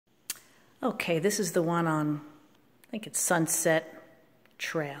Okay, this is the one on, I think it's Sunset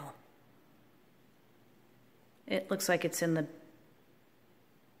Trail. It looks like it's in the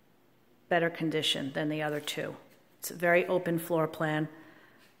better condition than the other two. It's a very open floor plan.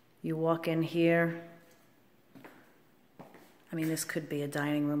 You walk in here. I mean, this could be a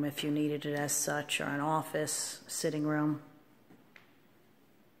dining room if you needed it as such, or an office, sitting room.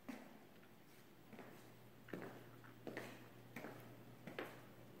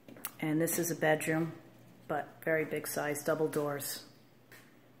 And this is a bedroom, but very big size, double doors.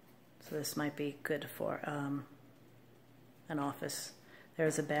 So this might be good for an office.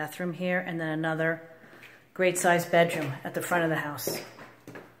 There's a bathroom here, and then another great size bedroom at the front of the house.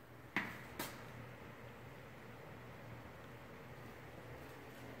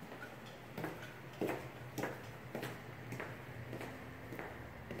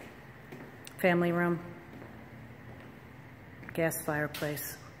 Family room, gas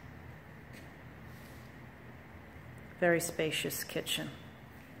fireplace. Very spacious kitchen.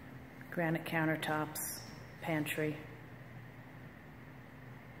 Granite countertops, pantry.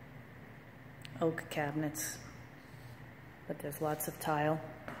 Oak cabinets, but there's lots of tile.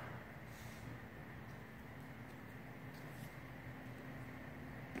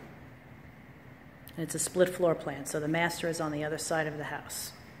 And it's a split floor plan, so the master is on the other side of the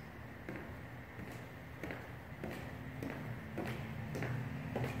house.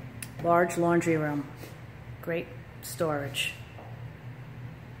 Large laundry room, great storage.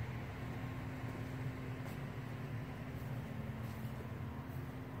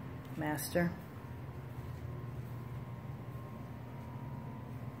 Master.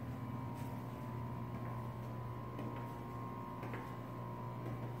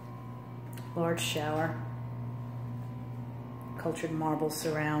 Large shower. Cultured marble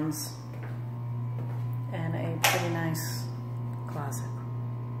surrounds. And a pretty nice closet.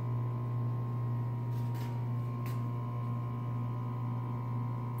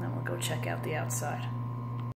 Then we'll go check out the outside.